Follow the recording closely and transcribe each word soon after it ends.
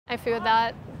I feel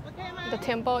that the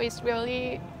temple is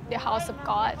really the house of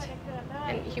God,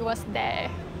 and He was there.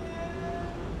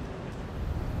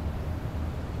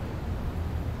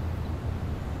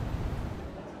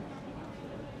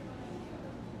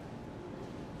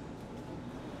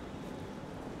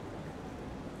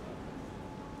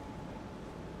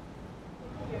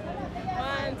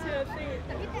 One, two, three.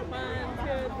 One,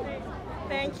 two, three.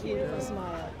 Thank you.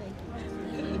 Smile. Thank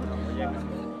you.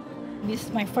 This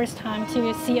is my first time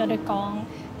to see Elder Gong.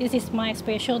 This is my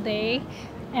special day,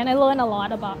 and I learned a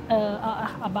lot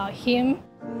about him.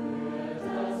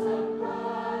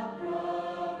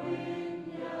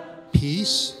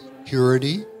 Peace,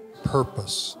 purity,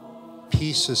 purpose.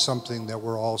 Peace is something that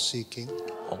we're all seeking.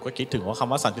 ผมก็คิดถึงว่าค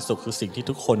ำว่าสันติสุขคือสิ่งที่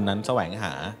ทุกคนนั้นแสวงห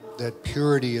า That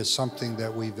purity is something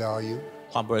that we value.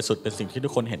 ความบริสุทธิ์เป็นสิ่งที่ทุ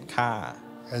กคนเห็นค่า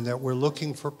And that we're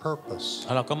looking for purpose. แ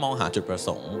ล้วเราก็มองหาจุดประส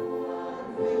งค์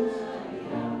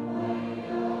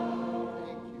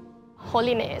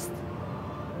Holiness,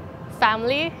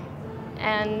 family,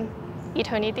 and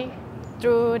eternity.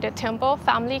 Through the temple,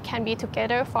 family can be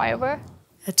together forever.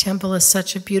 A temple is such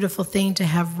a beautiful thing to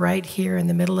have right here in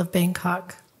the middle of Bangkok.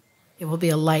 It will be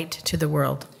a light to the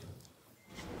world.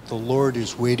 The Lord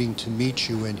is waiting to meet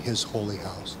you in His holy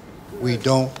house. We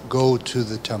don't go to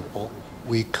the temple.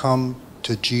 We come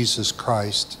to Jesus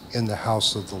Christ in the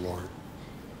house of the Lord.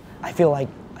 I feel like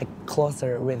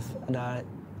closer with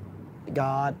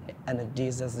God, and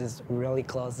Jesus is really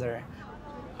closer.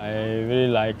 I really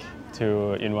like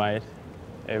to invite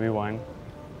everyone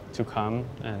to come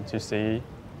and to see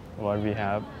what we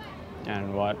have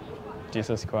and what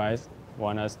Jesus Christ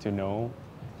wants us to know.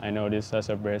 I know this is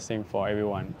a blessing for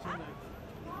everyone.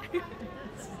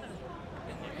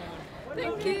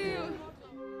 Thank you.